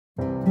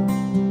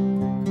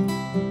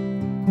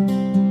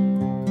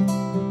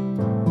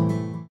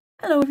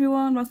Hello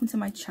everyone, welcome to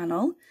my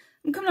channel.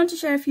 I'm coming on to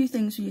share a few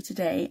things with you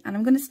today, and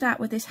I'm going to start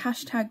with this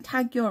hashtag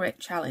Tag Your It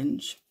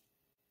challenge.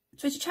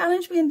 So it's a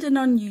challenge being done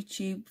on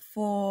YouTube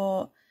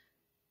for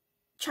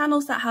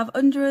channels that have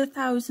under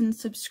 1,000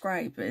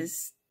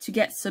 subscribers to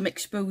get some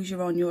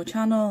exposure on your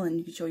channel and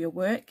you can show your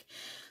work.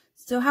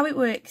 So how it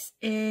works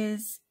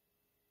is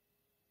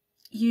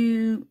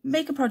you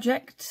make a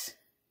project,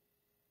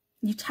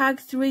 you tag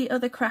 3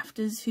 other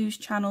crafters whose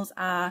channels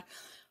are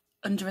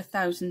under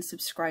 1,000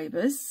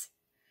 subscribers,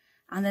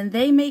 and then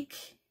they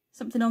make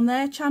something on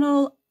their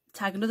channel,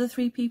 tag another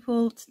 3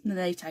 people, and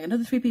they tag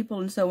another 3 people,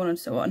 and so on and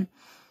so on.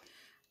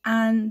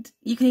 And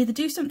you can either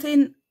do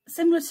something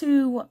similar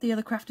to what the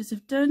other crafters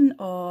have done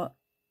or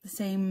the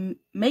same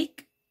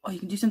make, or you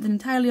can do something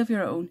entirely of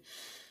your own.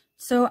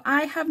 So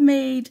I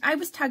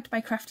was tagged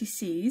by Crafty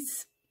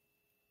C's.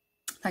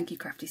 Thank you,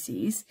 Crafty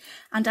C's.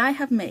 And I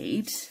have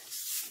made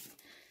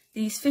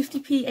these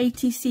 50p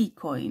ATC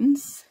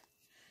coins.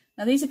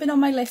 Now these have been on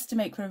my list to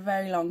make for a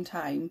very long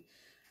time.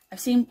 I've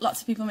seen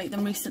lots of people make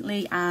them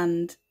recently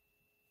and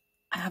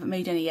I haven't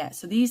made any yet.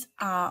 So these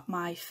are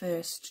my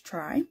first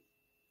try.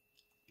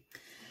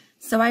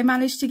 So I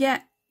managed to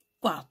get,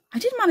 well, I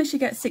did manage to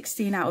get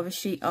 16 out of a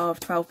sheet of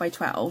 12 by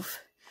 12.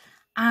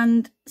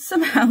 And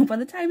somehow by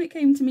the time it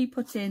came to me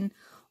putting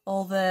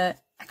all the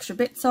extra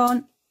bits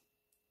on,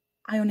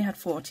 I only had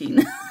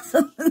 14.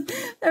 So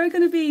there are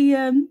going to be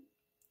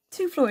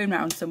 2 floating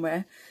around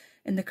somewhere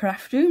in the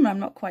craft room. I'm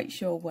not quite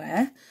sure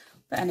where.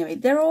 But anyway,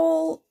 they're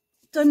all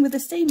done with the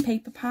same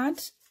paper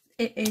pad.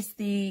 It is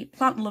the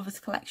Plant Lovers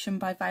collection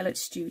by Violet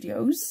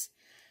Studios.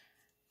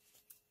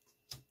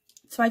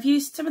 So I've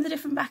used some of the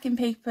different backing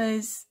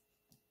papers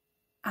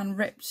and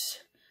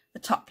ripped the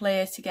top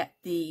layer to get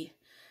the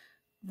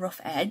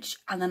rough edge,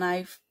 and then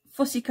I've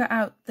fussy cut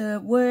out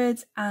the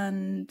words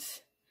and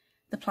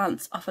the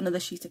plants off another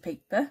sheet of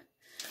paper,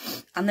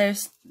 and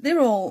they're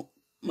all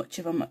much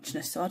of a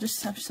muchness, so I'll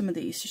just have some of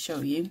these to show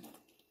you.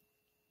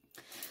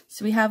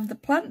 So we have the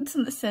plant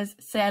that says,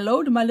 "Say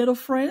hello to my little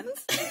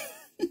friends."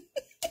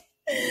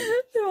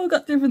 They've all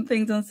got different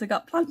things on. So I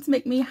got "Plants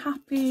make me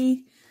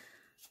happy."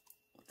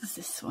 What does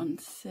this one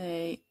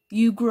say?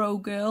 "You grow,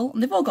 girl."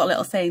 And they've all got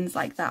little sayings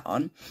like that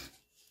on.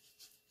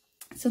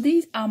 So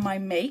these are my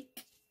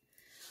make.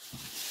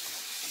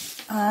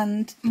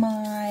 And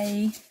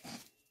my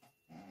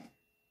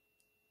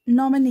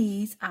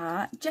nominees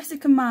are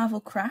Jessica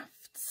Marvel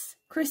Crafts,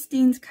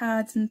 Christine's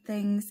Cards and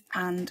Things,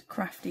 and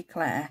Crafty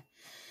Claire.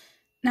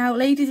 Now,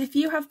 ladies, if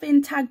you have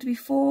been tagged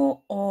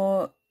before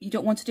or you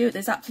don't want to do it,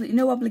 there's absolutely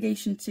no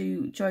obligation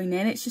to join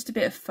in. It's just a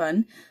bit of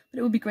fun, but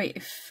it would be great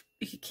if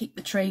we could keep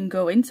the train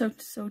going, so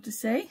to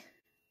say.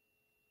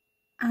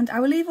 And I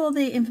will leave all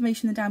the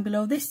information down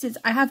below.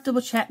 I have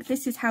double checked,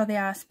 this is how they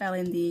are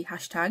spelling the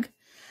hashtag,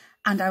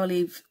 and I will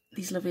leave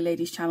these lovely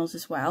ladies' channels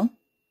as well,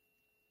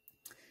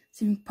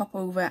 so you can pop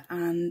over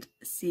and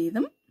see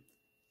them.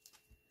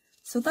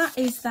 So that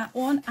is that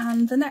one,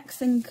 and the next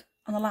thing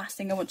and the last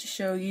thing I want to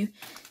show you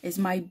is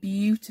my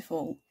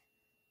beautiful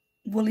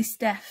Woolly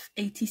Steph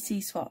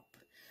ATC swap.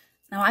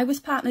 Now I was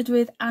partnered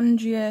with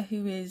Andrea,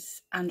 who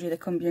is Andrea the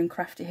Cumbrian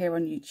crafter here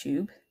on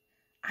YouTube,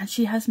 and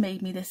she has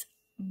made me this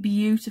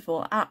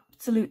beautiful,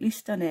 absolutely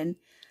stunning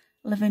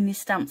Lavinia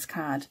stamps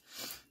card.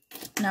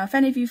 Now if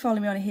any of you follow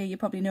me on here, you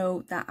probably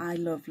know that I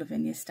love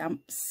Lavinia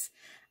stamps,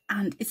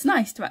 and it's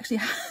nice to actually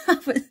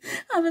have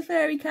a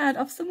fairy card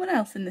of someone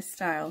else in this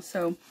style.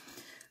 So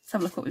let's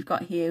have a look what we've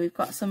got here. We've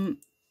got some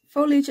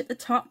foliage at the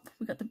top,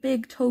 we've got the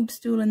big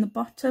toadstool in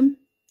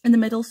the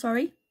middle,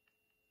 sorry.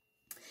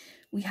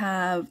 We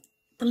have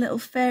the little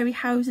fairy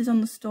houses on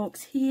the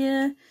stalks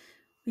here.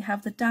 We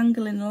have the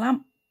dangling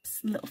lamps,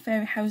 little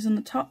fairy house on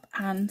the top,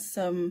 and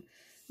some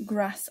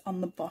grass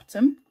on the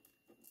bottom.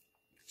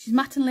 She's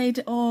matte and laid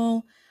it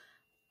all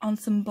on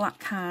some black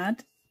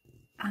card,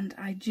 and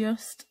I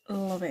just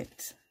love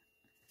it.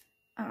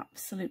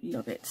 Absolutely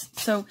love it.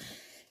 So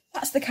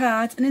that's the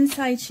card, and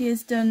inside she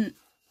has done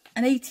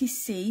an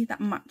ATC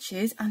that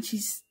matches, and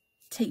she's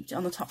taped it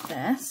on the top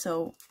there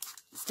so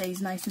it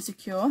stays nice and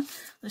secure. I'll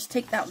just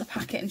take that out of the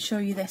packet and show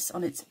you this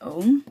on its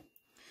own.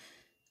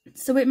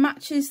 So it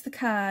matches the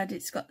card.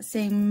 It's got the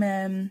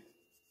same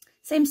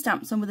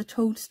stamps on with the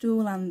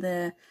toadstool and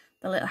the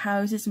little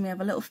houses, and we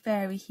have a little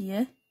fairy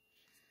here.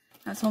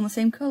 That's all in the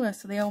same colour,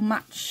 so they all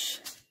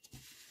match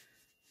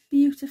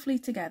beautifully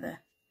together.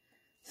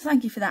 So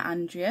thank you for that,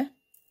 Andrea.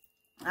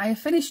 I have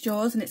finished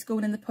yours and it's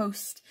going in the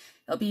post.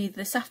 It'll be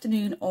this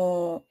afternoon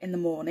or in the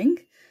morning,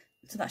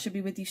 so that should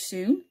be with you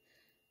soon.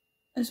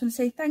 I just want to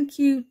say thank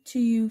you to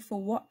you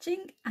for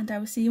watching, and I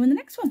will see you in the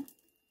next one.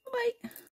 Bye bye.